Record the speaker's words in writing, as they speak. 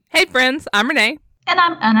Hey friends, I'm Renee. And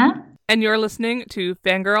I'm Anna. And you're listening to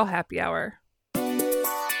Fangirl Happy Hour.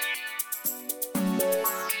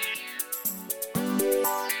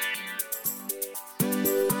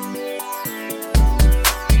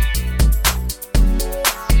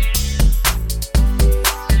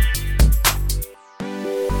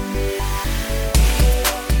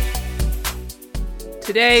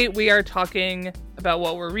 Today we are talking about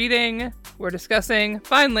what we're reading. We're discussing,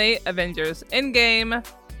 finally, Avengers Endgame,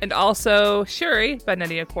 and also Shuri by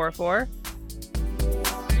Nadia Korafor.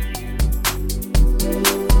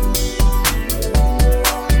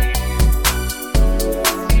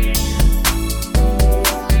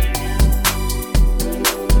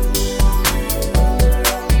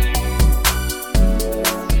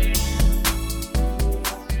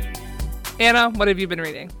 Anna, what have you been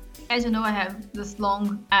reading? As you know, I have this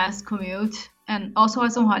long-ass commute and also I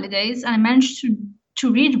was on holidays, and I managed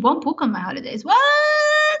to read one book on my holidays. What?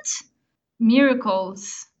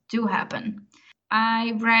 Miracles do happen.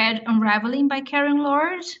 I read Unraveling by Karen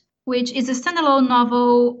Lord, which is a standalone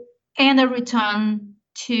novel and a return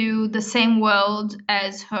to the same world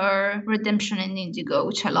as her Redemption in Indigo,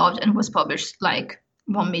 which I loved and was published like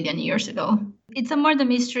 1 million years ago. It's a murder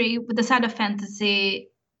mystery with a side of fantasy.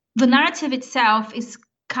 The narrative itself is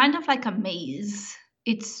kind of like a maze.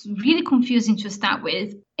 It's really confusing to start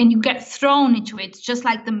with, and you get thrown into it just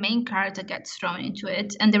like the main character gets thrown into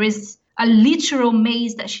it. And there is a literal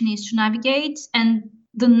maze that she needs to navigate, and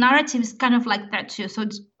the narrative is kind of like that too. So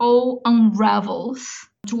it all unravels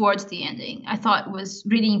towards the ending. I thought it was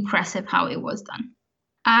really impressive how it was done.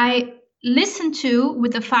 I listened to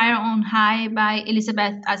With the Fire on High by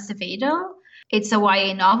Elizabeth Acevedo. It's a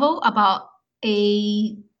YA novel about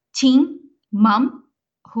a teen mom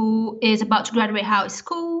who is about to graduate high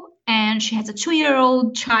school, and she has a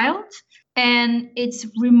 2-year-old child, and it's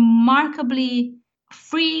remarkably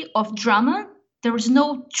free of drama. There is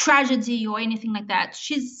no tragedy or anything like that.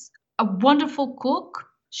 She's a wonderful cook.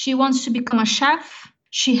 She wants to become a chef.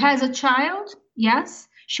 She has a child, yes.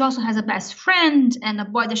 She also has a best friend and a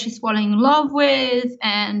boy that she's falling in love with,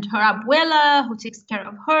 and her abuela who takes care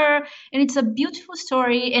of her. And it's a beautiful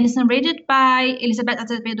story, and it's narrated by Elizabeth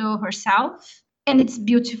Acevedo herself. And it's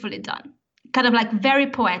beautifully done. Kind of like very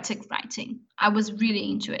poetic writing. I was really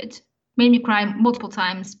into it. Made me cry multiple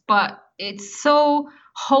times, but it's so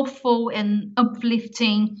hopeful and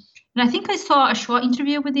uplifting. And I think I saw a short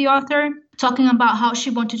interview with the author talking about how she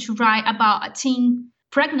wanted to write about a teen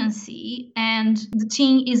pregnancy, and the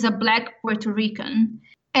teen is a Black Puerto Rican,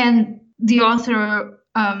 and the author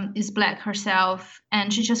is Black herself,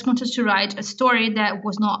 and she just wanted to write a story that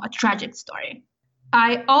was not a tragic story.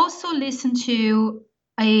 I also listened to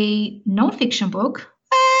a nonfiction book.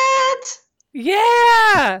 What?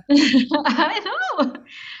 Yeah! I know.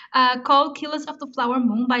 Called Killers of the Flower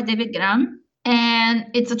Moon by David Graham. And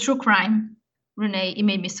it's a true crime. Renee, it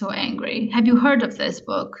made me so angry. Have you heard of this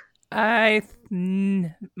book? No.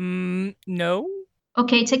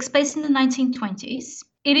 Okay, it takes place in the 1920s.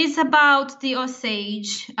 It is about the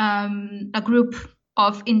Osage, a group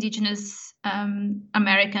of indigenous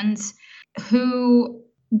Americans who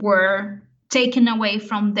were taken away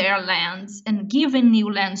from their lands and given new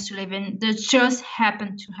lands to live in that just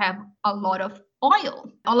happened to have a lot of oil.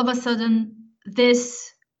 All of a sudden,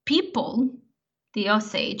 these people, the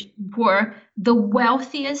Osage, were the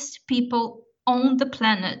wealthiest people on the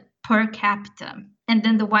planet per capita. And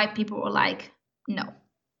then the white people were like, no.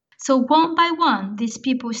 So one by one, these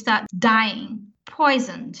people start dying,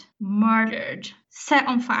 poisoned, murdered, set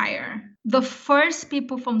on fire. The first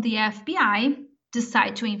people from the FBI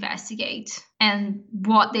decide to investigate, and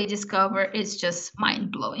what they discover is just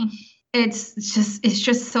mind-blowing. It's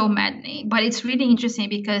just so maddening, but it's really interesting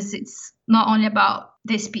because it's not only about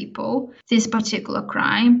these people, this particular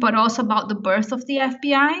crime, but also about the birth of the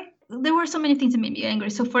FBI. There were so many things that made me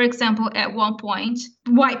angry. So, for example, at one point,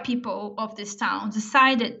 white people of this town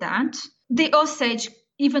decided that the Osage,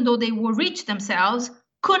 even though they were rich themselves,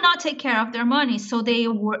 could not take care of their money. So they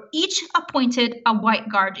were each appointed a white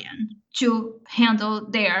guardian to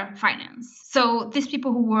handle their finance. So these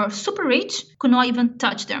people who were super rich could not even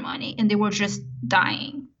touch their money, and they were just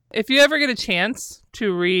dying. If you ever get a chance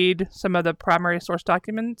to read some of the primary source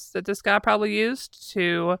documents that this guy probably used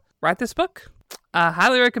to write this book, I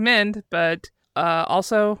highly recommend, but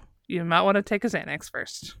also you might want to take a Xanax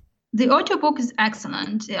first. The audiobook is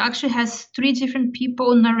excellent. It actually has 3 different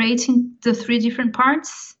people narrating the 3 different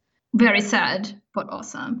parts. Very sad, but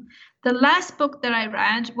awesome. The last book that I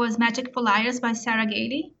read was Magic for Liars by Sarah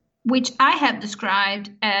Gailey, which I have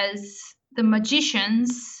described as The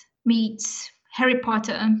Magicians meets Harry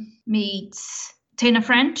Potter meets Tana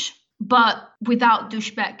French. but without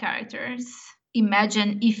douchebag characters.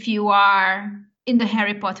 Imagine if you are in the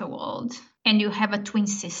Harry Potter world and you have a twin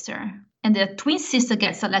sister, and the twin sister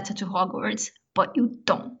gets a letter to Hogwarts, but you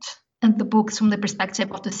don't. And the book's from the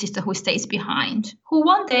perspective of the sister who stays behind, who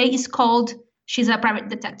one day is called, she's a private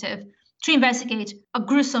detective, to investigate a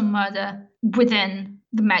gruesome murder within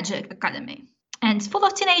the Magic Academy. And it's full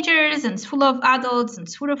of teenagers, and it's full of adults, and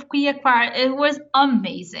it's full of queer. It was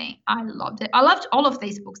amazing. I loved it. I loved all of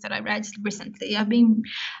these books that I read recently. I've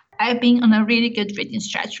been on a really good reading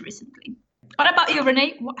stretch recently. What about you,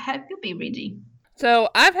 Renee? What have you been reading? So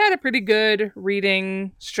I've had a pretty good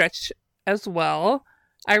reading stretch as well.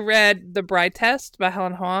 I read The Bride Test by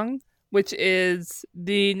Helen Hoang, which is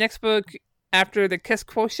the next book after The Kiss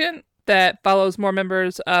Quotient that follows more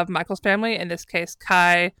members of Michael's family, in this case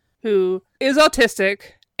Kai, who is autistic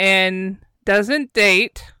and doesn't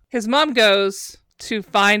date. His mom goes to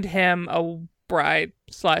find him a bride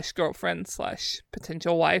 / girlfriend /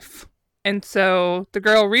 potential wife. And so the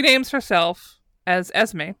girl renames herself as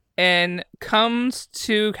Esme and comes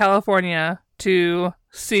to California to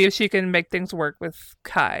see if she can make things work with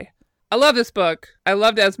Kai. I love this book. I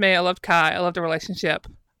loved Esme. I loved Kai. I loved the relationship.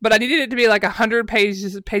 But I needed it to be like 100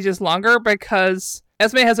 pages longer because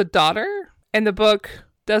Esme has a daughter, and the book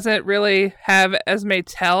doesn't really have Esme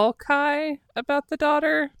tell Kai about the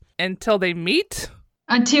daughter until they meet.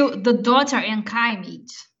 Until the daughter and Kai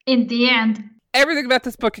meet. In the end. Everything about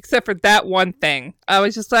this book except for that one thing. I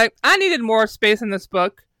was just like, I needed more space in this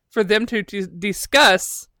book for them to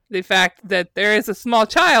discuss the fact that there is a small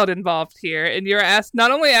child involved here, and you're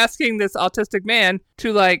not only asking this autistic man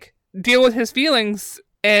to like deal with his feelings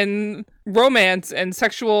and romance and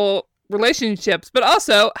sexual relationships, but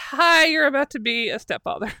also, hi, you're about to be a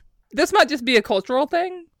stepfather. This might just be a cultural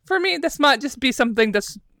thing for me. This might just be something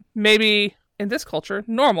that's maybe in this culture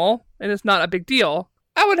normal and it's not a big deal.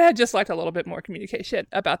 I would have just liked a little bit more communication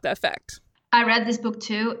about that fact. I read this book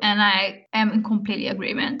too, and I am in complete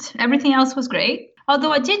agreement. Everything else was great.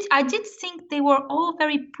 Although I did think they were all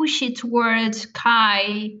very pushy towards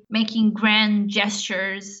Kai making grand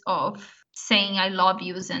gestures of saying I love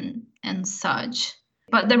yous and such.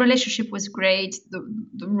 But the relationship was great.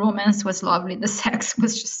 The romance was lovely. The sex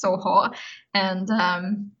was just so hot. And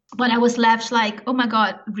but I was left like, oh my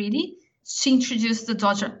God, really? She introduced the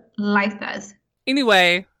daughter like that.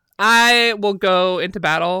 Anyway, I will go into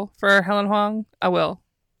battle for Helen Hoang. I will.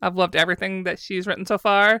 I've loved everything that she's written so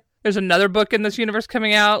far. There's another book in this universe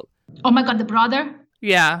coming out. Oh my God, The Brother?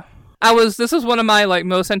 Yeah. This was one of my like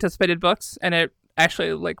most anticipated books, and it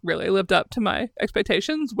actually like really lived up to my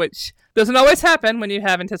expectations, which doesn't always happen when you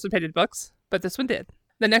have anticipated books, but this one did.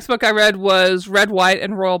 The next book I read was Red, White,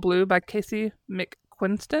 and Royal Blue by Casey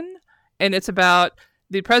McQuiston, and it's about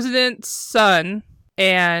the president's son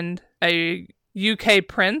and a UK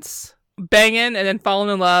prince banging and then falling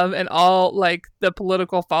in love, and all like the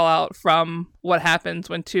political fallout from what happens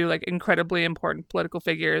when two like incredibly important political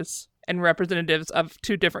figures and representatives of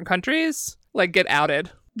two different countries like get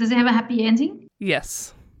outed. Does it have a happy ending?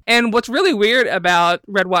 Yes. And what's really weird about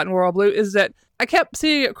Red, White, and Royal Blue is that I kept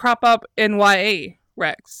seeing it crop up in YA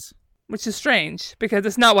recs, which is strange because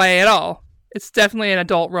it's not YA at all. It's definitely an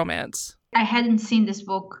adult romance. I hadn't seen this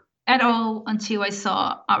book at all until I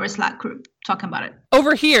saw our Slack group talking about it.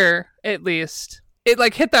 Over here, at least, it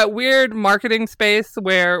like hit that weird marketing space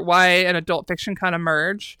where YA and adult fiction kind of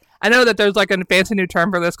merge. I know that there's like a fancy new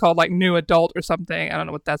term for this called like new adult or something. I don't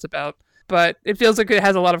know what that's about. But it feels like it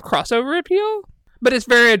has a lot of crossover appeal. But it's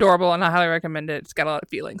very adorable, and I highly recommend it. It's got a lot of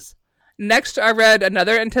feelings. Next, I read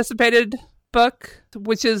another anticipated book,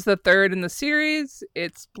 which is the third in the series.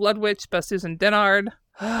 It's Blood Witch by Susan Dennard.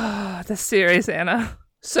 This series, Anna.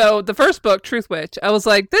 So the first book, Truth Witch, I was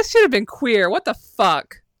like, this should have been queer. What the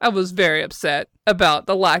fuck? I was very upset about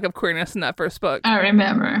the lack of queerness in that first book. I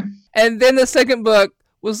remember. And then the second book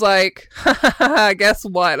was like, guess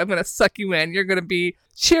what? I'm going to suck you in. You're going to be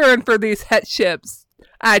cheering for these het ships.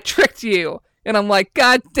 I tricked you. And I'm like,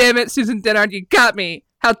 God damn it, Susan Dennard, you got me.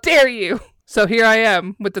 How dare you? So here I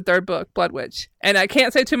am with the third book, Blood Witch. And I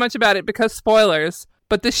can't say too much about it because spoilers.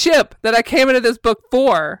 But the ship that I came into this book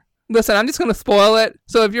for, listen, I'm just going to spoil it.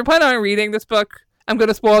 So if you're planning on reading this book, I'm going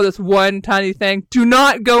to spoil this one tiny thing. Do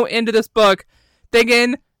not go into this book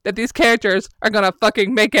thinking that these characters are going to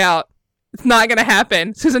fucking make out. It's not going to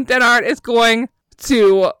happen. Susan Dennard is going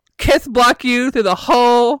to kiss block you through the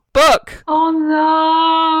whole book. Oh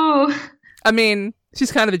no. I mean,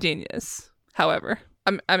 she's kind of a genius. However,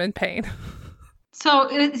 I'm in pain. So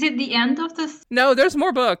is it the end of this? No, there's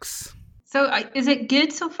more books. So is it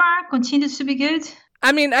good so far? Continues to be good?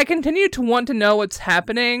 I mean, I continue to want to know what's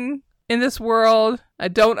happening in this world. I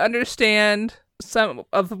don't understand some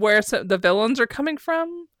of where the villains are coming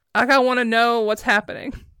from. Like, I want to know what's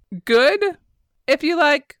happening. Good if you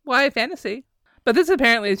like YA fantasy. But this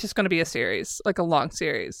apparently is just going to be a series, like a long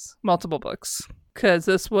series, multiple books. Because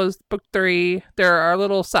this was book 3. There are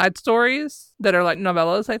little side stories that are like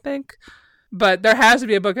novellas, I think. But there has to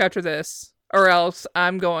be a book after this, or else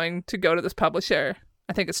I'm going to go to this publisher,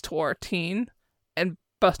 I think it's Tor Teen, and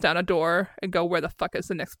bust down a door and go, where the fuck is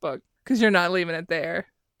the next book? Because you're not leaving it there.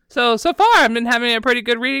 So far, I've been having a pretty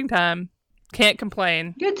good reading time. Can't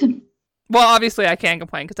complain. Good. Well, obviously I can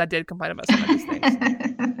complain, because I did complain about some of these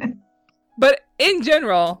things. But in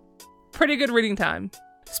general, pretty good reading time.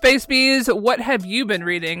 Space Bees, what have you been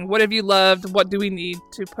reading? What have you loved? What do we need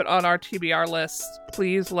to put on our TBR list?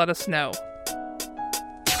 Please let us know.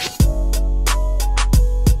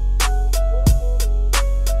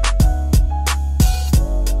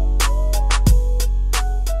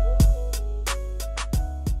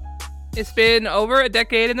 It's been over a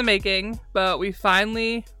decade in the making, but we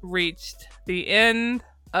finally reached the end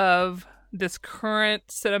of this current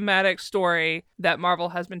cinematic story that Marvel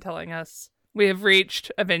has been telling us. We have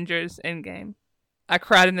reached Avengers Endgame. I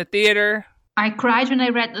cried in the theater. I cried when I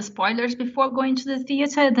read the spoilers before going to the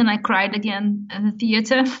theater. Then I cried again in the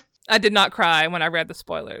theater. I did not cry when I read the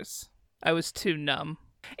spoilers. I was too numb.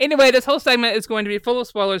 Anyway, this whole segment is going to be full of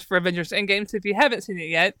spoilers for Avengers Endgame, so if you haven't seen it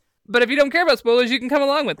yet, but if you don't care about spoilers, you can come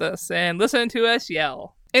along with us and listen to us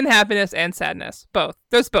yell. In happiness and sadness. Both.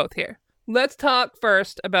 There's both here. Let's talk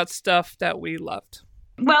first about stuff that we loved.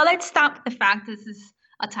 Well, let's start with the fact this is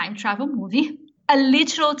a time travel movie. A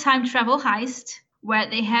literal time travel heist where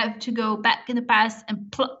they have to go back in the past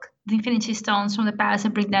and pluck the Infinity Stones from the past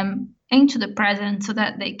and bring them into the present so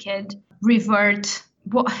that they could revert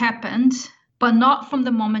what happened, but not from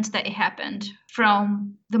the moment that it happened,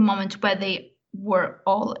 from the moment where they were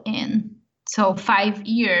all in. So 5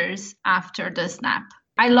 years after the snap.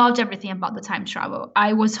 I loved everything about the time travel.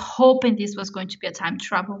 I was hoping this was going to be a time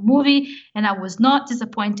travel movie, and I was not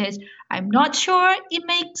disappointed. I'm not sure it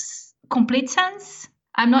makes complete sense.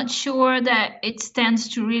 I'm not sure that it stands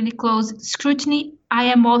to really close scrutiny. I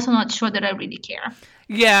am also not sure that I really care.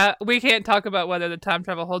 Yeah, we can't talk about whether the time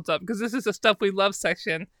travel holds up, because this is a stuff we love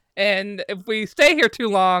section, and if we stay here too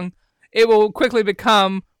long, it will quickly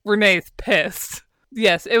become Renee's pissed.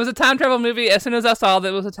 Yes, it was a time travel movie. As soon as I saw that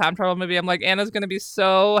it was a time travel movie, I'm like, Anna's going to be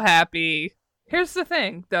so happy. Here's the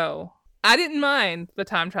thing, though. I didn't mind the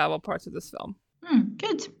time travel parts of this film.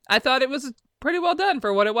 Good. I thought it was pretty well done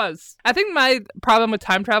for what it was. I think my problem with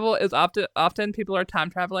time travel is often people are time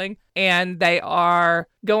traveling and they are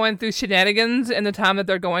going through shenanigans in the time that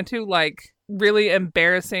they're going to, like really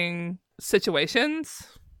embarrassing situations,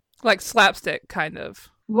 like slapstick kind of.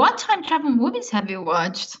 What time travel movies have you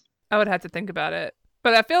watched? I would have to think about it.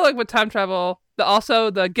 But I feel like with time travel,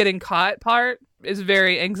 the getting caught part is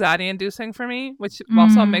very anxiety inducing for me, which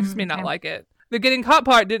also makes me not like it. The getting caught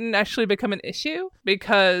part didn't actually become an issue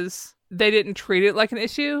because they didn't treat it like an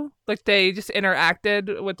issue. Like they just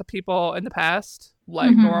interacted with the people in the past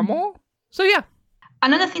like normal. So yeah.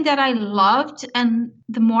 Another thing that I loved, and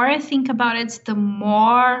the more I think about it, the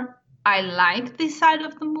more I like this side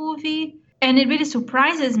of the movie. And it really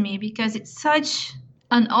surprises me because it's such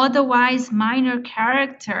an otherwise minor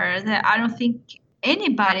character that I don't think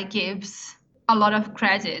anybody gives a lot of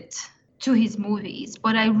credit to his movies.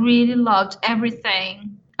 But I really loved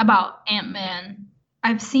everything about Ant-Man.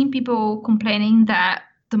 I've seen people complaining that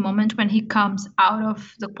the moment when he comes out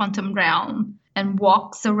of the quantum realm and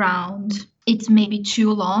walks around, it's maybe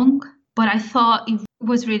too long. But I thought it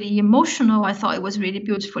was really emotional. I thought it was really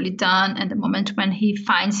beautifully done. And the moment when he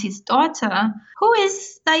finds his daughter, who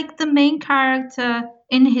is like the main character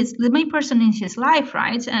the main person in his life,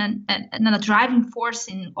 right? And a driving force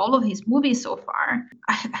in all of his movies so far.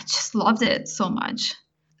 I just loved it so much.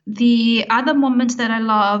 The other moment that I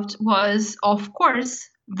loved was, of course,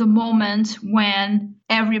 the moment when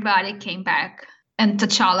everybody came back and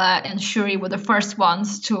T'Challa and Shuri were the first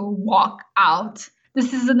ones to walk out.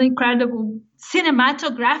 This is an incredible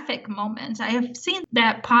cinematographic moment. I have seen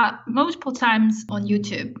that part multiple times on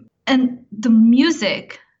YouTube. And the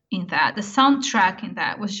music in that, the soundtrack in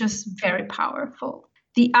that was just very powerful.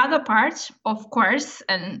 The other part, of course,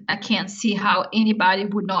 and I can't see how anybody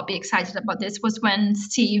would not be excited about this, was when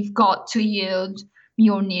Steve got to yield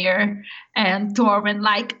Mjolnir and Thor went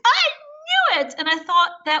like, I knew it! And I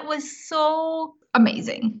thought that was so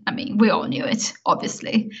amazing. I mean, we all knew it,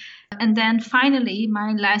 obviously. And then finally,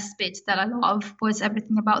 my last bit that I love was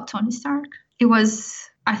everything about Tony Stark. It was,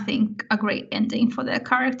 I think, a great ending for that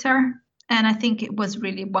character. And I think it was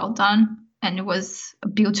really well done. And it was a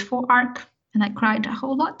beautiful arc. And I cried a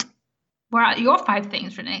whole lot. What are your 5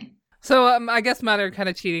 things, Renee? So I guess mine are kind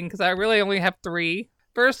of cheating because I really only have 3.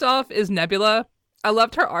 First off is Nebula. I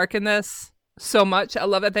loved her arc in this so much. I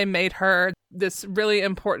love that they made her this really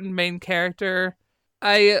important main character.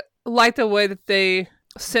 I like the way that they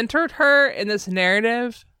centered her in this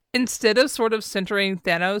narrative instead of sort of centering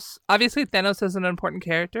Thanos. Obviously, Thanos is an important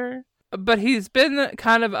character, but he's been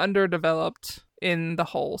kind of underdeveloped in the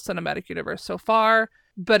whole cinematic universe so far.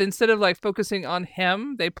 But instead of like focusing on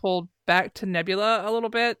him, they pulled back to Nebula a little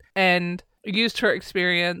bit and used her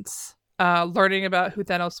experience learning about who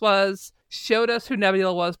Thanos was, showed us who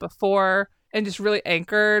Nebula was before, and just really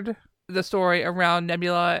anchored the story around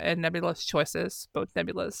Nebula and Nebula's choices, both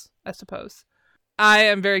Nebulas, I suppose. I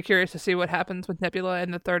am very curious to see what happens with Nebula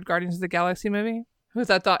in the third Guardians of the Galaxy movie, because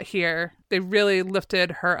I thought here they really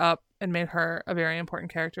lifted her up and made her a very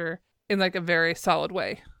important character in like a very solid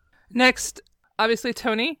way. Next, obviously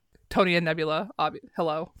Tony and Nebula.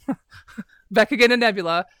 Hello. Back again to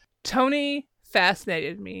Nebula. Tony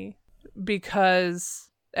fascinated me because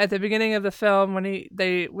at the beginning of the film when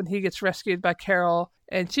he gets rescued by Carol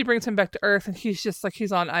and she brings him back to Earth and he's just like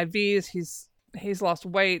he's on IVs, he's lost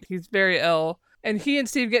weight, he's very ill. And he and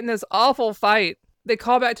Steve get in this awful fight. They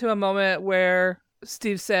call back to a moment where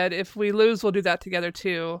Steve said, if we lose, we'll do that together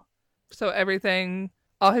too. So everything,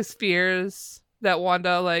 all his fears that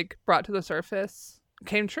Wanda like brought to the surface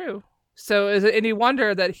came true. So is it any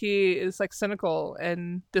wonder that he is like cynical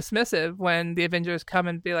and dismissive when the Avengers come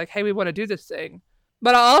and be like, hey, we want to do this thing.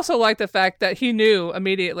 But I also like the fact that he knew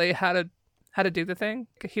immediately how to do the thing.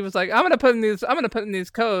 He was like, I'm gonna put in these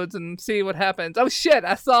codes and see what happens. Oh shit,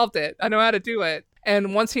 I solved it. I know how to do it.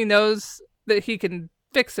 And once he knows that he can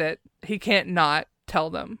fix it, he can't not tell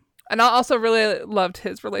them. And I also really loved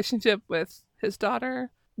his relationship with his daughter.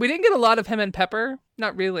 We didn't get a lot of him and Pepper,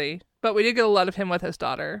 not really, but we did get a lot of him with his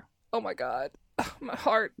daughter. Oh my god, my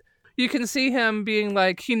heart. You can see him being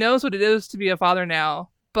like, he knows what it is to be a father now,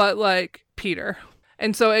 but like Peter.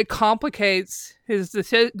 And so it complicates his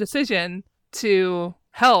decision to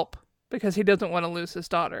help because he doesn't want to lose his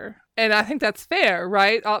daughter. And I think that's fair,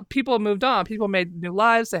 right? People moved on. People made new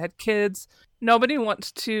lives. They had kids. Nobody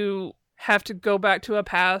wants to have to go back to a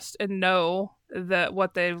past and know that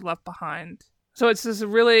what they've left behind. So it's this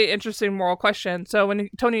really interesting moral question. So when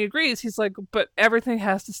Tony agrees, he's like, but everything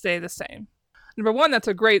has to stay the same. Number one, that's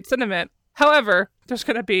a great sentiment. However, there's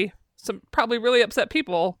going to be some probably really upset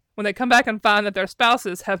people when they come back and find that their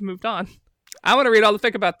spouses have moved on. I want to read all the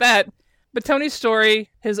fic about that. But Tony's story,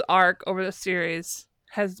 his arc over the series,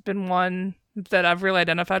 has been one that I've really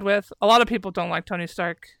identified with. A lot of people don't like Tony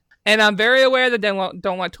Stark. And I'm very aware that they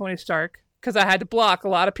don't like Tony Stark because I had to block a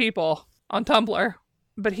lot of people on Tumblr.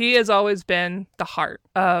 But he has always been the heart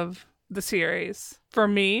of the series for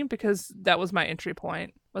me because that was my entry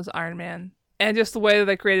point, was Iron Man. And just the way that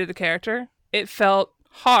they created the character, it felt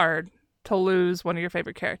hard to lose one of your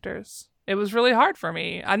favorite characters. It was really hard for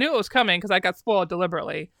me. I knew it was coming because I got spoiled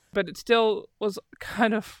deliberately, but it still was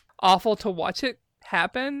kind of awful to watch it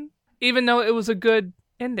happen, even though it was a good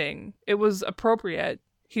ending. It was appropriate.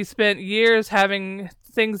 He spent years having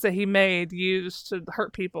things that he made used to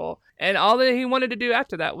hurt people, and all that he wanted to do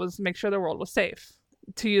after that was make sure the world was safe,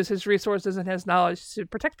 to use his resources and his knowledge to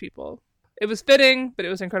protect people. It was fitting, but it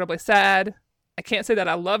was incredibly sad. I can't say that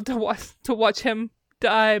I loved to watch him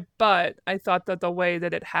die, but I thought that the way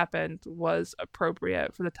that it happened was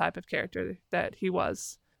appropriate for the type of character that he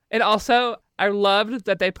was. And also, I loved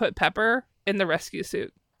that they put Pepper in the rescue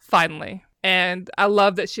suit, finally. And I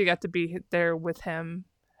love that she got to be there with him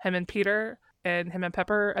and Peter, and him and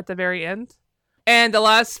Pepper at the very end. And the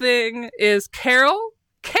last thing is Carol.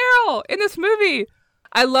 Carol in this movie.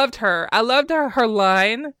 I loved her. I loved her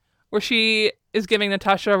line where she is giving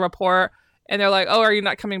Natasha a report, and they're like, oh, are you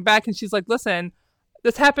not coming back? And she's like, listen,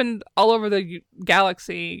 this happened all over the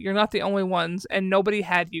galaxy. You're not the only ones, and nobody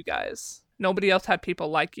had you guys. Nobody else had people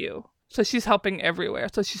like you. So she's helping everywhere.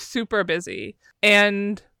 So she's super busy.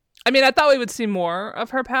 And I mean, I thought we would see more of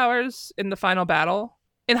her powers in the final battle.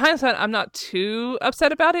 In hindsight, I'm not too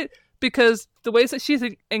upset about it because the ways that she's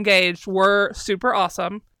engaged were super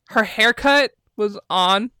awesome. Her haircut was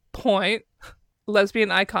on point. Lesbian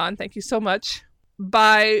icon. Thank you so much.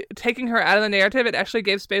 By taking her out of the narrative, it actually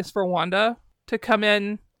gave space for Wanda to come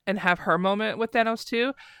in and have her moment with Thanos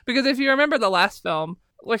too. Because if you remember the last film,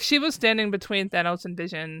 like she was standing between Thanos and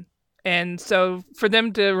Vision. And so for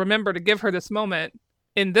them to remember to give her this moment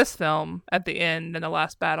in this film at the end in the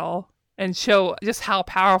last battle and show just how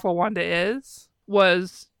powerful Wanda is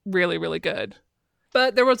was really, really good.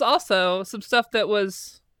 But there was also some stuff that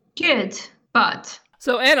was good, but...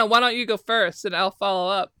 So Anna, why don't you go first and I'll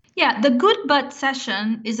follow up? Yeah, the good butt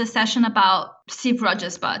session is a session about Steve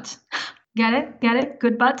Rogers' butt. Get it? Get it?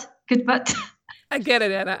 Good butt? Good but. I get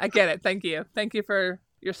it, Anna. I get it. Thank you. Thank you for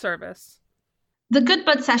your service. The good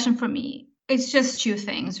but session for me, it's just two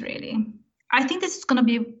things, really. I think this is going to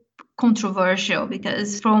be controversial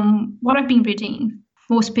because from what I've been reading,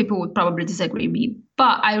 most people would probably disagree with me,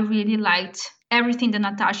 but I really liked everything that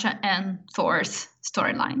Natasha and Thor's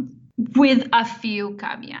storyline, with a few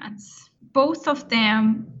caveats. Both of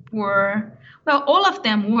them were, well, all of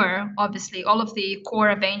them were, obviously, all of the core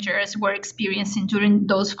Avengers were experiencing during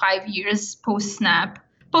those 5 years post-snap,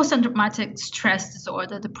 post-traumatic stress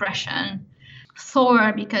disorder, depression.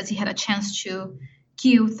 Thor, because he had a chance to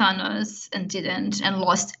kill Thanos and didn't, and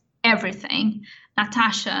lost everything.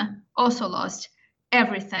 Natasha also lost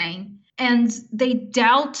everything. And they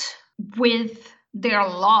dealt with their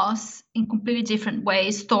loss in completely different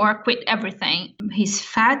ways. Thor quit everything. He's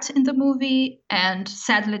fat in the movie, and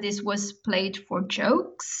sadly this was played for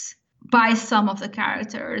jokes by some of the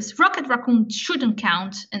characters. Rocket Raccoon shouldn't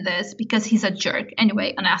count in this because he's a jerk.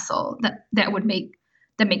 Anyway, an asshole.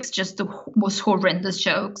 That makes just the most horrendous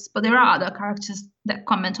jokes. But there are other characters that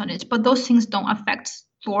comment on it. But those things don't affect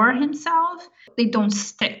Thor himself. They don't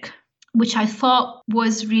stick, which I thought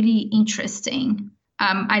was really interesting.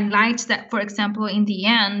 I liked that, for example, in the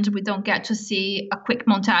end, we don't get to see a quick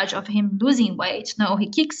montage of him losing weight. No, he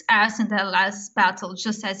kicks ass in that last battle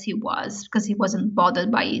just as he was, because he wasn't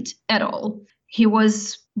bothered by it at all. He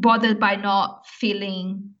was bothered by not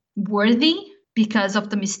feeling worthy because of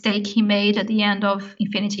the mistake he made at the end of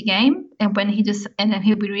Infinity Game. And when and then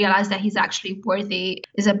he realized that he's actually worthy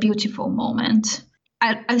is a beautiful moment.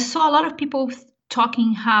 I saw a lot of people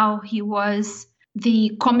talking how he was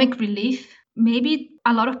the comic relief. Maybe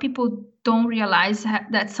a lot of people don't realize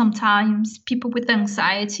that sometimes people with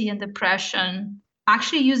anxiety and depression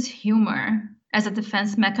actually use humor as a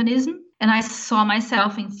defense mechanism. And I saw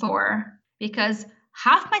myself in Thor because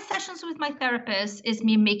half my sessions with my therapist is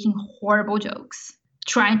me making horrible jokes,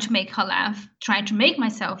 trying to make her laugh, trying to make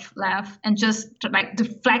myself laugh, and just like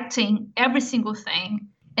deflecting every single thing.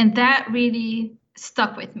 And that really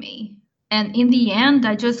stuck with me. And in the end,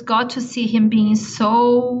 I just got to see him being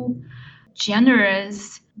so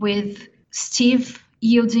generous with Steve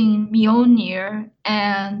yielding Mjolnir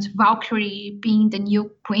and Valkyrie being the new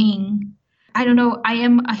queen. I don't know. I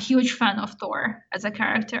am a huge fan of Thor as a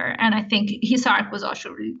character, and I think his arc was also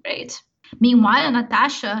really great. Meanwhile,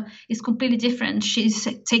 Natasha is completely different. She's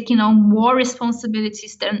taking on more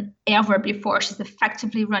responsibilities than ever before. She's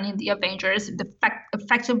effectively running the Avengers,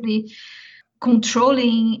 effectively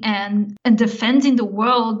controlling and defending the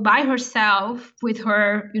world by herself with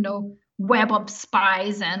her, web of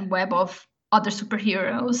spies and web of other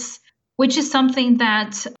superheroes, which is something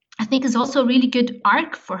that I think is also a really good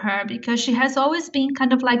arc for her because she has always been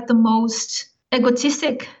kind of like the most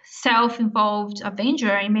egotistic, self-involved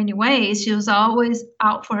Avenger in many ways. She was always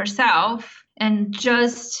out for herself and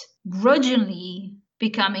just grudgingly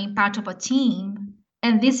becoming part of a team.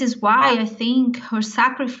 And this is why I think her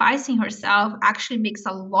sacrificing herself actually makes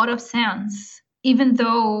a lot of sense. Even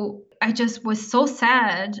though I just was so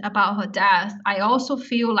sad about her death, I also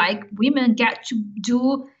feel like women get to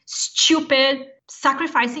do stupid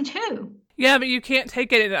sacrificing too. Yeah, but you can't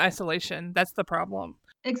take it in isolation. That's the problem.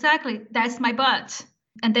 Exactly. That's my butt.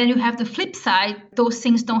 And then you have the flip side. Those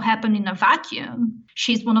things don't happen in a vacuum.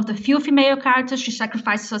 She's one of the few female characters. She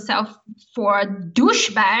sacrifices herself for a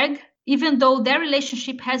douchebag, even though their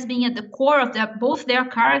relationship has been at the core of both their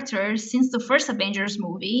characters since the first Avengers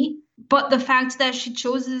movie. But the fact that she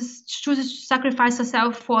chooses to sacrifice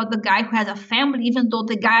herself for the guy who has a family, even though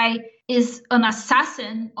the guy is an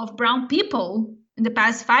assassin of brown people in the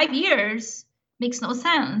past 5 years, makes no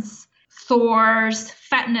sense. Thor's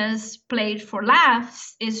fatness played for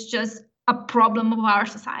laughs is just a problem of our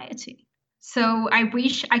society. So I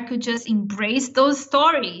wish I could just embrace those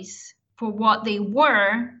stories for what they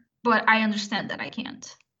were, but I understand that I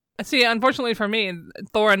can't. See, unfortunately for me,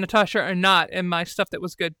 Thor and Natasha are not in my stuff that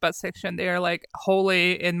was good butt section. They are like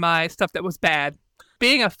wholly in my stuff that was bad.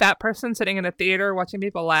 Being a fat person sitting in a theater watching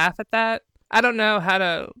people laugh at that, I don't know how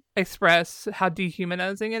to express how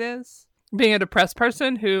dehumanizing it is. Being a depressed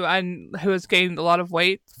person who has gained a lot of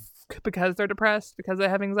weight because they're depressed, because they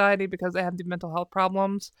have anxiety, because they have mental health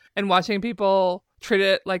problems, and watching people treat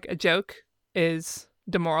it like a joke is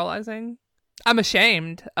demoralizing. I'm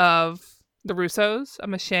ashamed of the Russos.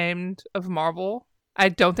 I'm ashamed of Marvel. I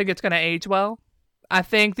don't think it's going to age well. I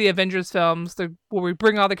think the Avengers films, where we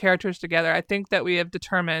bring all the characters together, I think that we have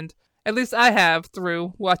determined, at least I have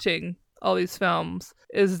through watching all these films,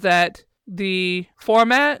 is that the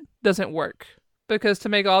format doesn't work. Because to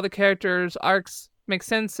make all the characters' arcs make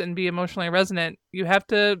sense and be emotionally resonant, you have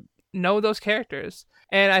to know those characters.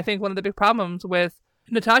 And I think one of the big problems with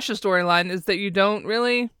Natasha's storyline is that you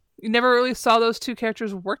never really saw those two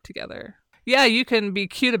characters work together. Yeah, you can be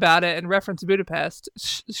cute about it and reference Budapest.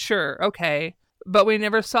 Sure, okay. But we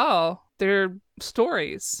never saw their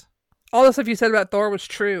stories. All the stuff you said about Thor was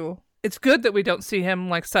true. It's good that we don't see him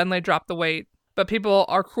like suddenly drop the weight, but people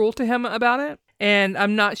are cruel to him about it. And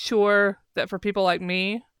I'm not sure that for people like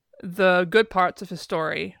me, the good parts of his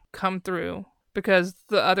story come through because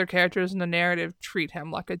the other characters in the narrative treat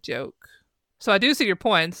him like a joke. So I do see your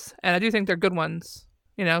points, and I do think they're good ones.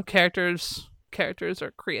 You know, characters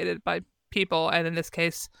are created by people, and in this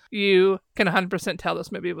case, you can 100% tell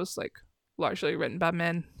this movie was like largely written by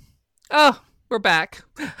men. Oh, we're back.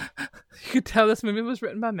 You could tell this movie was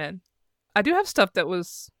written by men. I do have stuff that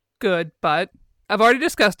was good, but I've already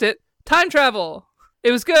discussed it. Time travel.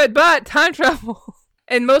 It was good, but time travel.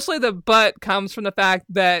 And mostly the but comes from the fact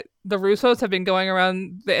that the Russos have been going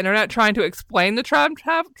around the internet trying to explain the time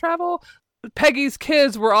travel. Peggy's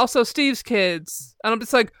kids were also Steve's kids. And I'm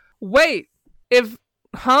just like, wait,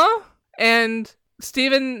 and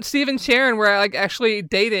Steve and Sharon were like actually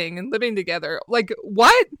dating and living together. Like,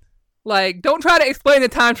 what? Like, don't try to explain the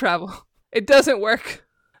time travel. It doesn't work.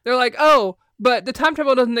 They're like, oh, but the time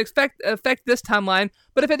travel doesn't affect this timeline.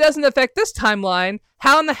 But if it doesn't affect this timeline,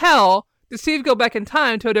 how in the hell did Steve go back in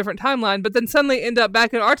time to a different timeline, but then suddenly end up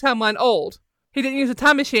back in our timeline old? He didn't use a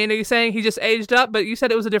time machine. Are you saying he just aged up, but you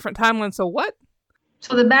said it was a different timeline, so what?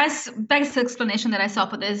 So the best explanation that I saw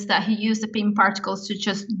for this is that he used the Pym particles to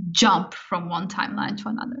just jump from one timeline to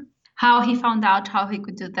another. How he found out how he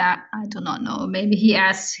could do that, I do not know. Maybe he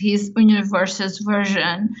asked his universe's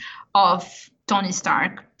version of Tony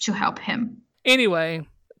Stark to help him. Anyway,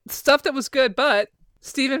 stuff that was good, but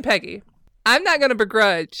Steve and Peggy. I'm not going to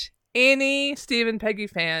begrudge any Steve and Peggy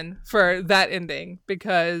fan for that ending,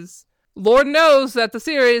 because Lord knows that the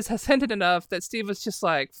series has hinted enough that Steve was just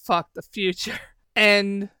like, fuck the future.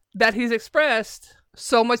 And that he's expressed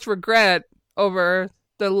so much regret over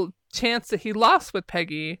the chance that he lost with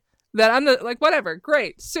Peggy that I'm like, whatever,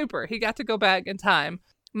 great, super. He got to go back in time.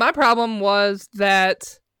 My problem was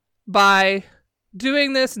that by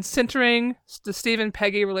doing this and centering the Steve and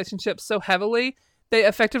Peggy relationship so heavily, they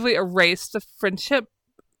effectively erased the friendship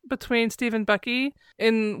between Steve and Bucky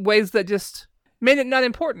in ways that just made it not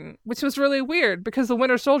important, which was really weird because the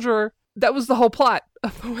Winter Soldier, that was the whole plot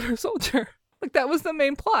of the Winter Soldier. Like, that was the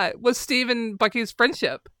main plot, was Steve and Bucky's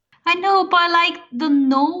friendship. I know, but like the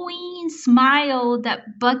knowing smile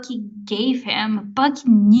that Bucky gave him, Bucky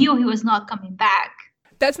knew he was not coming back.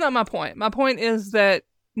 That's not my point. My point is that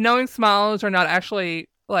knowing smiles are not actually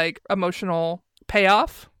like emotional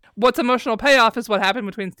payoff. What's emotional payoff is what happened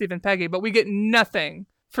between Steve and Peggy, but we get nothing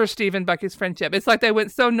for Steve and Bucky's friendship. It's like they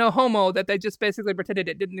went so no homo that they just basically pretended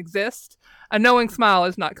it didn't exist. A knowing smile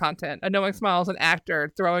is not content. A knowing smile is an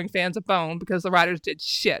actor throwing fans a bone because the writers did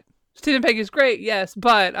shit. Steve and Peggy's great, yes,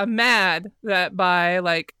 but I'm mad that by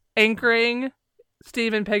like anchoring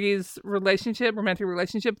Steve and Peggy's romantic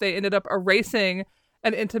relationship, they ended up erasing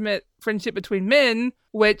an intimate friendship between men,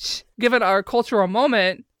 which, given our cultural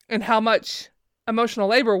moment and how much emotional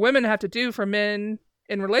labor women have to do for men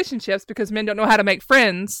in relationships because men don't know how to make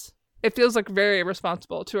friends, it feels like very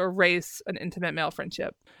irresponsible to erase an intimate male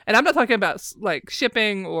friendship. And I'm not talking about like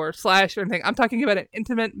shipping or slash or anything. I'm talking about an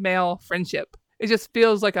intimate male friendship. It just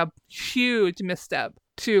feels like a huge misstep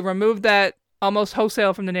to remove that almost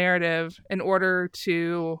wholesale from the narrative in order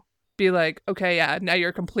to be like, okay, yeah, now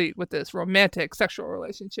you're complete with this romantic sexual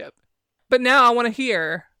relationship. But now I want to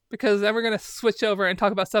hear, because then we're going to switch over and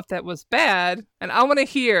talk about stuff that was bad, and I want to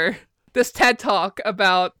hear this TED Talk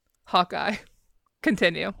about Hawkeye.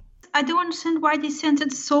 Continue. I don't understand why they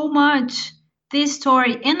centered so much this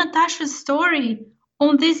story and Natasha's story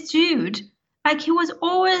on this dude. Like, he was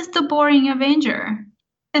always the boring Avenger.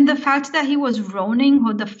 And the fact that he was Ronin,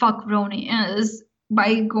 who the fuck Ronin is,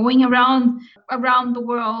 by going around the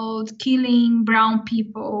world, killing brown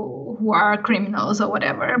people who are criminals or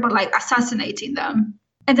whatever, but like assassinating them.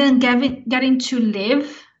 And then getting to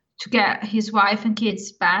live to get his wife and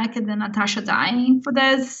kids back, and then Natasha dying for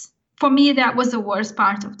this. For me, that was the worst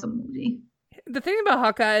part of the movie. The thing about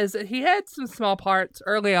Hawkeye is that he had some small parts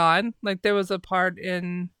early on. Like, there was a part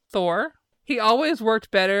in Thor. He always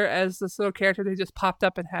worked better as this little character that just popped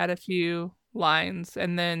up and had a few lines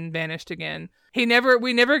and then vanished again. We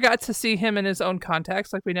never got to see him in his own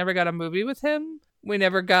context. Like, we never got a movie with him. We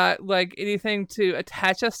never got like anything to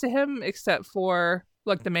attach us to him except for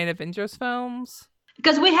like the main Avengers films.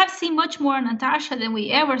 Because we have seen much more Natasha than we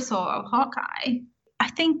ever saw of Hawkeye. I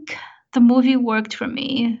think the movie worked for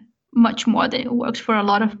me much more than it worked for a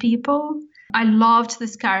lot of people. I loved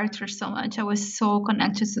this character so much. I was so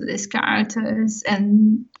connected to these characters,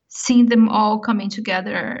 and seeing them all coming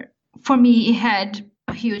together, for me, it had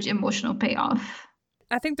a huge emotional payoff.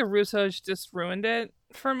 I think the Russos just ruined it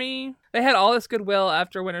for me. They had all this goodwill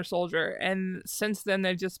after Winter Soldier, and since then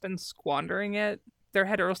they've just been squandering it. Their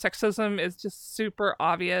heterosexism is just super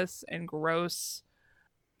obvious and gross.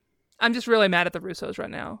 I'm just really mad at the Russos right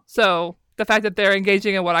now. So the fact that they're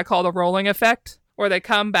engaging in what I call the rolling effect, where they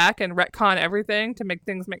come back and retcon everything to make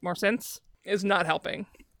things make more sense, is not helping.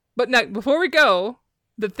 But now, before we go,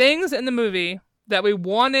 the things in the movie that we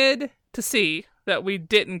wanted to see that we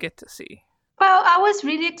didn't get to see. Well, I was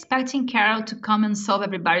really expecting Carol to come and solve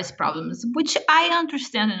everybody's problems, which I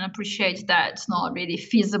understand and appreciate that it's not really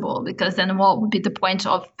feasible, because then what would be the point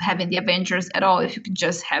of having the Avengers at all if you could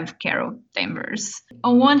just have Carol Danvers?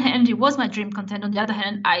 On one hand, it was my dream content. On the other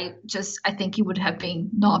hand, I think it would have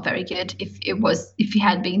been not very good if it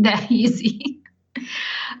had been that easy.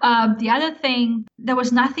 The other thing, there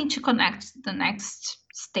was nothing to connect the next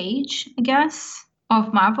stage, I guess,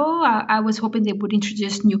 of Marvel. I was hoping they would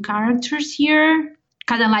introduce new characters here,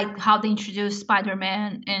 kind of like how they introduced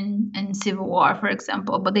Spider-Man in Civil War, for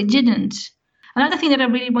example, but they didn't. Another thing that I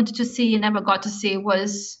really wanted to see and never got to see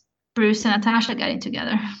was Bruce and Natasha getting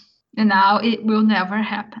together. And now it will never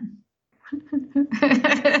happen.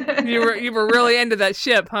 You were really into that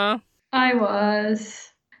ship, huh? I was.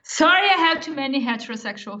 Sorry I have too many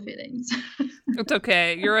heterosexual feelings. It's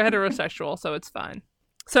okay. You're a heterosexual, so it's fine.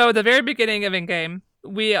 So at the very beginning of Endgame,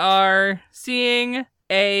 we are seeing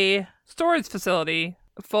a storage facility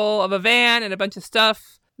full of a van and a bunch of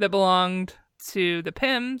stuff that belonged to the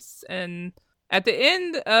Pyms. And at the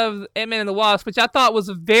end of Ant-Man and the Wasp, which I thought was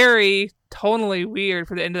very tonally weird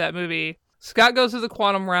for the end of that movie, Scott goes to the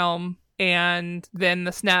quantum realm, and then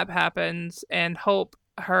the snap happens, and Hope,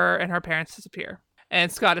 her, and her parents disappear.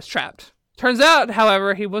 And Scott is trapped. Turns out,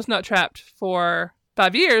 however, he was not trapped for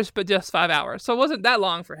 5 years, but just 5 hours. So it wasn't that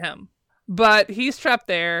long for him. But he's trapped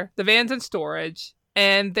there. The van's in storage.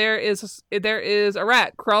 And there is a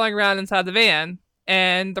rat crawling around inside the van.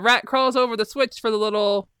 And the rat crawls over the switch for the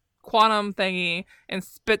little quantum thingy and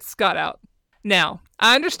spits Scott out. Now,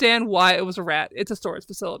 I understand why it was a rat. It's a storage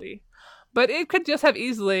facility. But it could just have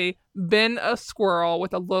easily been a squirrel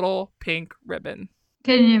with a little pink ribbon.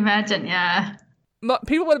 Can you imagine? Yeah.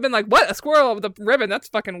 People would have been like, what? A squirrel with a ribbon? That's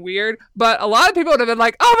fucking weird. But a lot of people would have been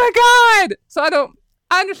like, oh my God! So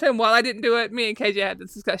I understand why I didn't do it. Me and KJ had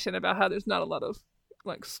this discussion about how there's not a lot of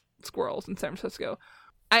like squirrels in San Francisco.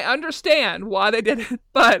 I understand why they did it,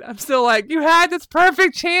 but I'm still like, you had this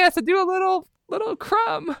perfect chance to do a little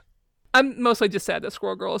crumb. I'm mostly just sad that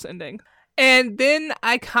Squirrel Girl is ending. And then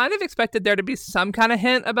I kind of expected there to be some kind of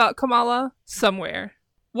hint about Kamala somewhere.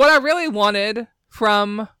 What I really wanted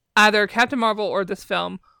from either Captain Marvel or this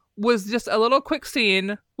film was just a little quick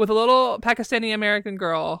scene with a little Pakistani American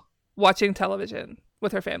girl watching television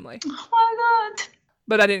with her family. Oh my God.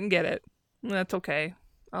 But I didn't get it. That's okay.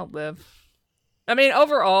 I'll live. I mean,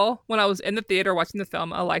 overall, when I was in the theater watching the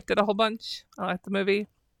film, I liked it a whole bunch. I liked the movie.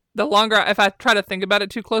 The longer, if I try to think about it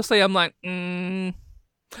too closely, I'm like,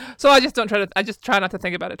 So I just try not to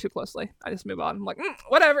think about it too closely. I just move on. I'm like,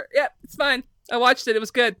 whatever. Yeah, it's fine. I watched it. It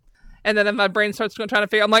was good. And then my brain starts trying to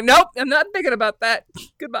figure. I'm like, nope, I'm not thinking about that.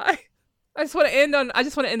 Goodbye. I just want to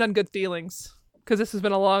end on good feelings, because this has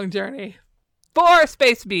been a long journey. 4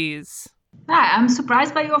 Space Bees. I'm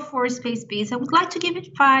surprised by your 4 Space Bees. I would like to give it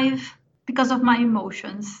 5 because of my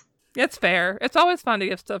emotions. It's fair. It's always fun to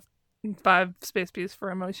give stuff 5 Space Bees for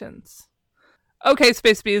emotions. Okay,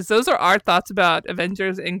 Space Bees, those are our thoughts about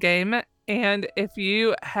Avengers Endgame. And if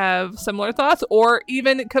you have similar thoughts or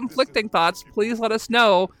even conflicting thoughts, please let us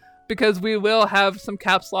know, because we will have some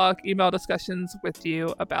caps lock email discussions with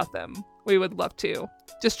you about them. We would love to.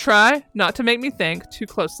 Just try not to make me think too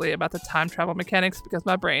closely about the time travel mechanics, because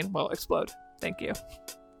my brain will explode. Thank you.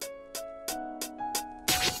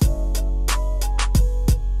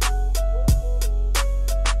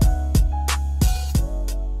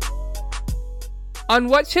 On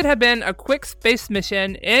what should have been a quick space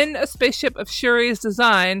mission in a spaceship of Shuri's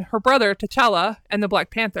design, her brother, T'Challa, and the Black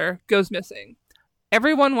Panther goes missing.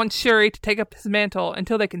 Everyone wants Shuri to take up his mantle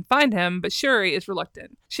until they can find him, but Shuri is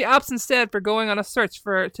reluctant. She opts instead for going on a search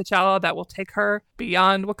for T'Challa that will take her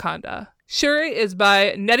beyond Wakanda. Shuri is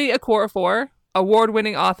by Nnedi Okorafor,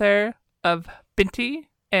 award-winning author of Binti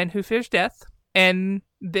and Who Fears Death, and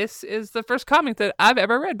this is the first comic that I've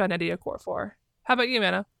ever read by Nnedi Okorafor. How about you,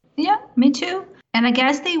 Mana? Yeah, me too. And I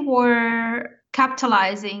guess they were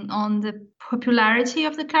capitalizing on the popularity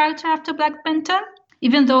of the character after Black Panther.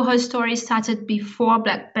 Even though her story started before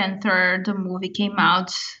Black Panther, the movie came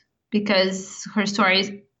out, because her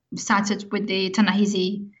story started with the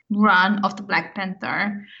Ta-Nehisi run of the Black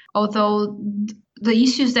Panther. Although the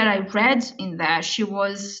issues that I read in there, she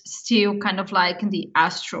was still kind of like in the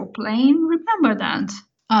astral plane. Remember that?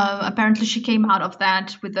 Apparently, she came out of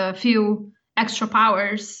that with a few extra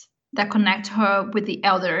powers that connect her with the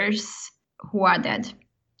elders who are dead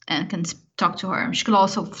and can talk to her. She could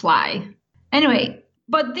also fly. Anyway,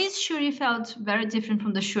 but this Shuri felt very different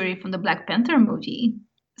from the Shuri from the Black Panther movie.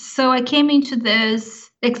 So I came into this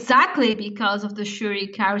exactly because of the Shuri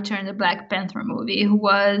character in the Black Panther movie, who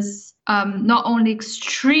was not only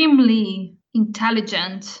extremely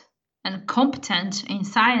intelligent and competent in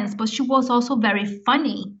science, but she was also very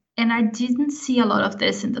funny. And I didn't see a lot of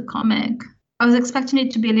this in the comic. I was expecting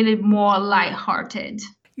it to be a little bit more lighthearted.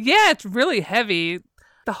 Yeah, it's really heavy.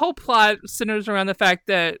 The whole plot centers around the fact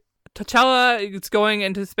that T'Challa is going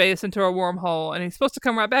into space into a wormhole, and he's supposed to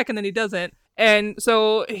come right back, and then he doesn't. And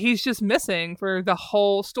so he's just missing for the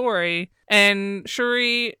whole story. And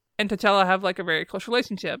Shuri and T'Challa have like a very close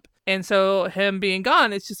relationship. And so him being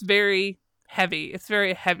gone, it's just very heavy. It's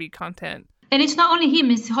very heavy content. And it's not only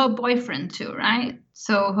him, it's her boyfriend too, right?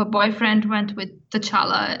 So her boyfriend went with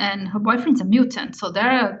T'Challa, and her boyfriend's a mutant. So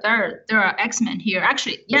there are X-Men here.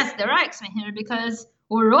 Actually, yes, there are X-Men here because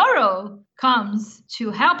Ororo comes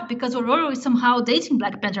to help because Ororo is somehow dating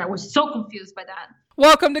Black Panther. I was so confused by that.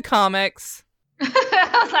 Welcome to comics.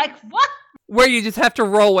 I was like, what? Where you just have to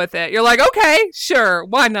roll with it. You're like, okay, sure,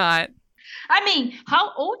 why not? I mean,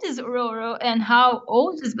 how old is Ororo and how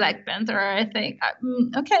old is Black Panther? I think.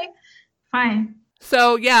 Okay, fine.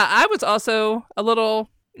 So, yeah, I was also a little,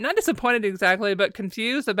 not disappointed exactly, but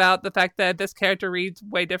confused about the fact that this character reads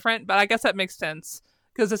way different. But I guess that makes sense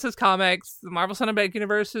because this is comics, the Marvel Cinematic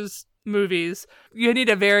Universe's movies. You need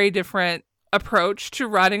a very different approach to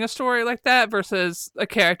writing a story like that versus a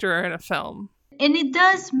character in a film. And it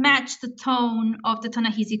does match the tone of the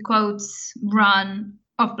Ta-Nehisi Coates run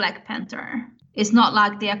of Black Panther. It's not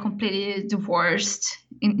like they are completely divorced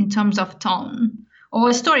in terms of tone or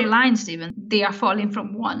storylines even. They are falling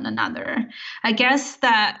from one another. I guess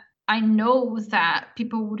that I know that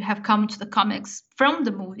people would have come to the comics from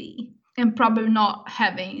the movie and probably not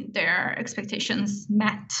having their expectations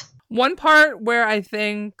met. One part where I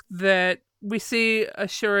think that we see a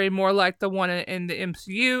Shuri more like the one in the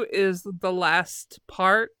MCU is the last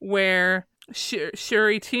part where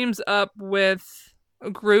Shuri teams up with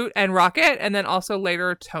Groot and Rocket, and then also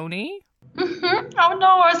later Tony. Mm-hmm. Oh no,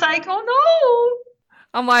 I was like, oh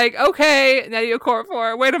no. I'm like, okay, Nadia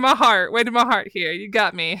Okorafor, way to my heart here. You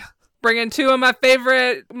got me. Bringing two of my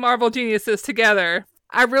favorite Marvel geniuses together.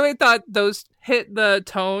 I really thought those hit the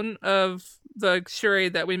tone of the Shuri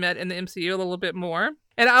that we met in the MCU a little bit more.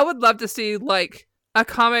 And I would love to see, like, a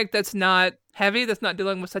comic that's not heavy, that's not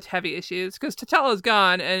dealing with such heavy issues. Because T'Challa's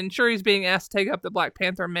gone, and Shuri's being asked to take up the Black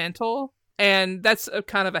Panther mantle. And that's a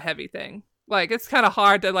kind of a heavy thing. Like, it's kind of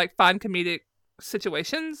hard to, like, find comedic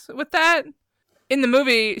situations with that. In the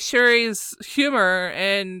movie, Shuri's humor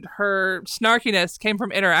and her snarkiness came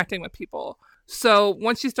from interacting with people. So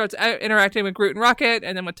once she starts interacting with Groot and Rocket,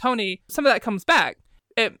 and then with Tony, some of that comes back.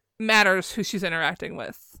 It matters who she's interacting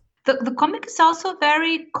with. The comic is also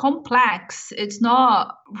very complex. It's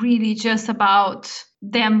not really just about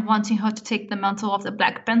them wanting her to take the mantle of the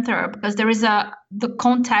Black Panther, because there is the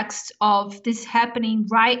context of this happening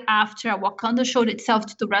right after Wakanda showed itself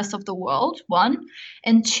to the rest of the world, one.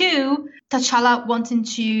 And two, T'Challa wanting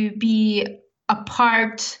to be a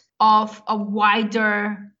part of a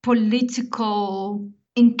wider political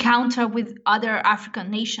encounter with other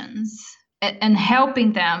African nations. And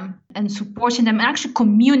helping them and supporting them and actually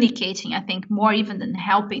communicating, I think, more even than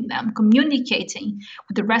helping them, communicating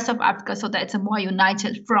with the rest of Africa so that it's a more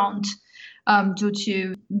united front due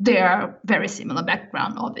to their very similar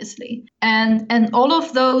background, obviously. And all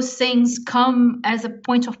of those things come as a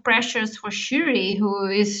point of pressures for Shuri, who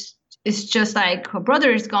is just like her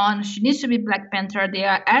brother is gone. She needs to be Black Panther. They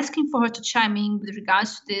are asking for her to chime in with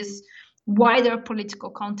regards to this wider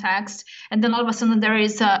political context, and then all of a sudden there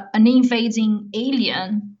is an invading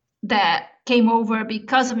alien that came over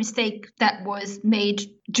because of a mistake that was made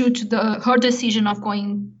due to her decision of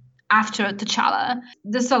going after T'Challa.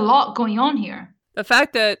 There's a lot going on here. The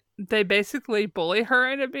fact that they basically bully her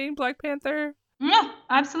into being Black Panther. Yeah,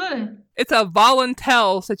 absolutely. It's a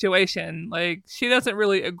volunteer situation. Like, she doesn't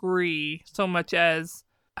really agree so much as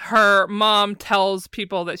her mom tells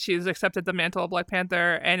people that she's accepted the mantle of Black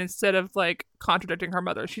Panther, and instead of, like, contradicting her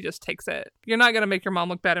mother, she just takes it. You're not going to make your mom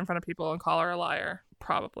look bad in front of people and call her a liar,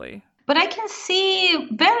 probably. But I can see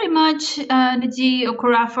very much Nadia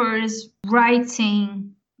Okorafor's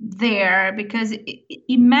writing there because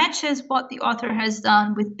it matches what the author has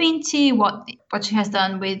done with Pinty, what she has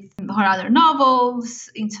done with her other novels,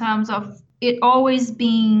 in terms of it always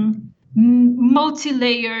being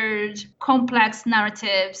multi-layered, complex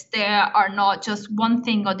narratives. There are not just one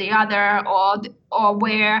thing or the other, or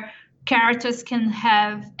where characters can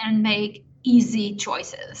have and make easy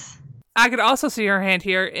choices. I could also see her hand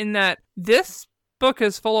here in that this book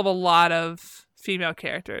is full of a lot of female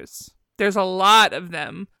characters. There's a lot of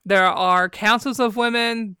them. There are councils of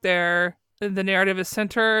women. The narrative is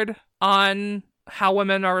centered on how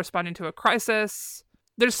women are responding to a crisis.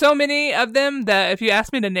 There's so many of them that if you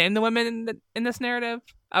asked me to name the women in this narrative,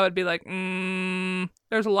 I would be like,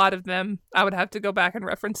 there's a lot of them. I would have to go back and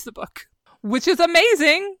reference the book, which is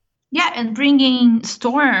amazing. Yeah, and bringing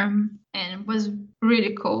Storm in was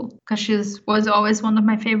really cool because she was always one of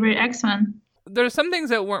my favorite X-Men. There's some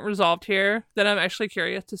things that weren't resolved here that I'm actually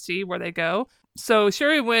curious to see where they go. So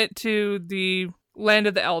Shuri went to the Land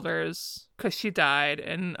of the Elders because she died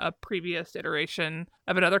in a previous iteration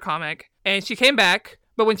of another comic. And she came back,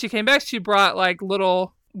 but when she came back, she brought like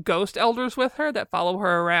little ghost elders with her that follow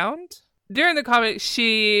her around. During the comic,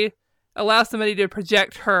 she allows somebody to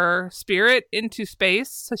project her spirit into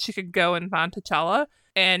space so she could go and find T'Challa.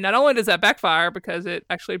 And not only does that backfire because it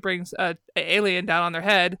actually brings an alien down on their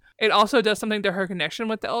head, it also does something to her connection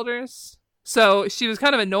with the elders. So she was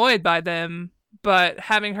kind of annoyed by them, but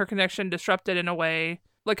having her connection disrupted in a way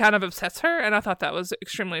like kind of upsets her. And I thought that was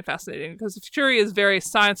extremely fascinating because Shuri is very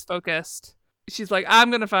science focused. She's like, I'm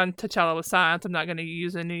going to find T'Challa with science. I'm not going to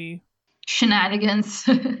use any shenanigans.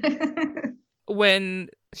 When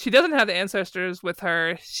she doesn't have the ancestors with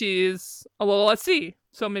her, she's a little at sea.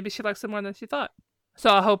 So maybe she likes them more than she thought. So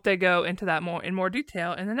I hope they go into that in more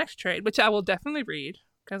detail in the next trade, which I will definitely read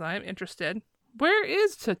because I am interested. Where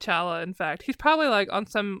is T'Challa, in fact? He's probably like on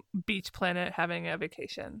some beach planet having a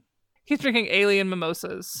vacation. He's drinking alien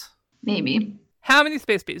mimosas. Maybe. How many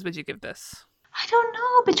Space Bees would you give this? I don't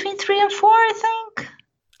know. Between 3 and 4, I think.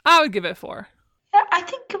 I would give it 4. Yeah, I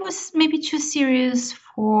think it was maybe too serious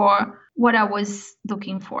for what I was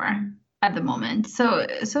looking for at the moment. So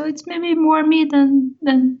it's maybe more me than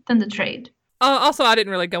the trade. Also, I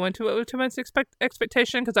didn't really go into it with too much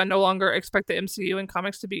expectation because I no longer expect the MCU and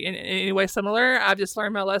comics to be in any way similar. I've just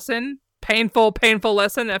learned my lesson. Painful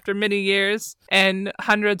lesson after many years and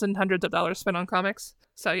hundreds and hundreds of dollars spent on comics.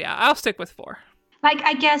 So yeah, I'll stick with 4. Like,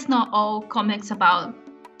 I guess not all comics about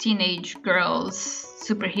teenage girls,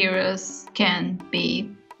 superheroes can be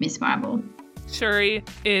Miss Marvel. Shuri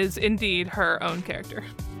is indeed her own character.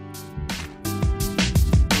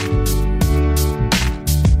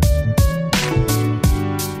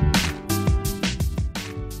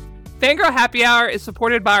 Fangirl Happy Hour is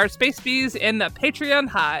supported by our Space Bees in the Patreon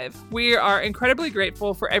Hive. We are incredibly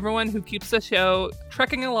grateful for everyone who keeps the show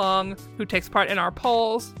trekking along, who takes part in our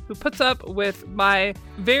polls, who puts up with my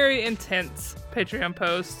very intense Patreon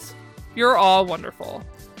posts. You're all wonderful,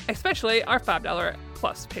 especially our $5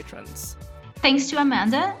 plus patrons. Thanks to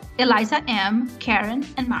Amanda, Eliza M., Karen,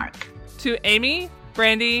 and Mark. To Amy,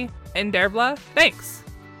 Brandy, and Dervla, thanks.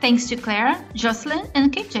 Thanks to Claire, Jocelyn,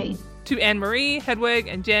 and KJ. To Anne-Marie, Hedwig,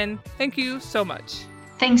 and Jen, thank you so much.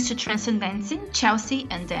 Thanks to Transcendencing, Chelsea,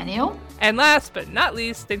 and Daniel. And last but not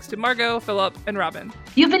least, thanks to Margot, Philip, and Robin.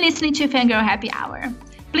 You've been listening to Fangirl Happy Hour.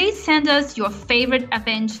 Please send us your favorite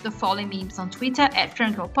Avenge the Fallen memes on Twitter at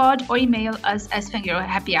FangirlPod or email us at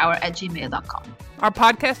fangirlhappyhour@gmail.com. Our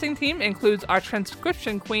podcasting team includes our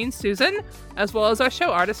transcription queen, Susan, as well as our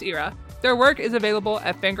show artist, Ira. Their work is available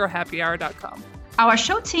at fangirlhappyhour.com. Our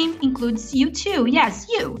show team includes you too, yes,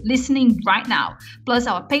 you, listening right now, plus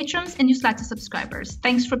our patrons and newsletter subscribers.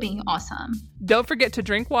 Thanks for being awesome. Don't forget to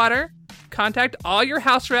drink water, contact all your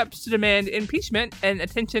house reps to demand impeachment and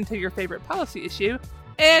attention to your favorite policy issue,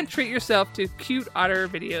 and treat yourself to cute otter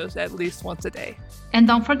videos at least once a day. And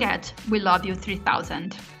don't forget, we love you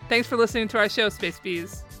 3000. Thanks for listening to our show, Space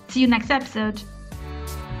Bees. See you next episode.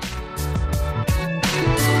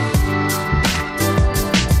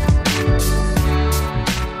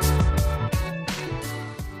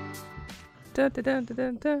 No,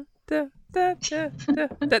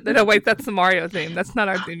 wait, that's the Mario theme. That's not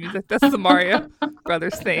our theme music. That's the Mario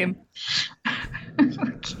Brothers theme.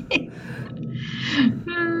 Okay.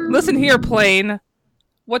 Listen here, plane.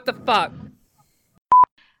 What the fuck?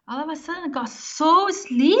 All of a sudden, I got so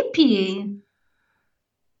sleepy.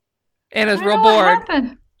 Anna's real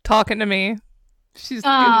bored talking to me. She's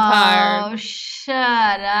getting tired. Oh,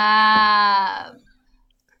 shut up.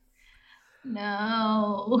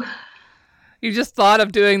 No. You just thought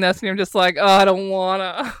of doing this and you're just like, oh, I don't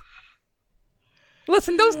wanna.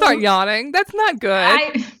 Listen, don't start yawning. That's not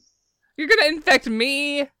good. You're gonna infect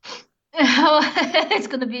me. It's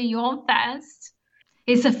gonna be yawn fest.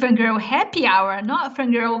 It's a fangirl happy hour, not a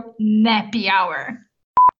fangirl nappy hour.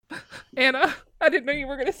 Anna, I didn't know you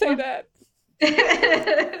were gonna say that.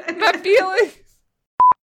 That feeling.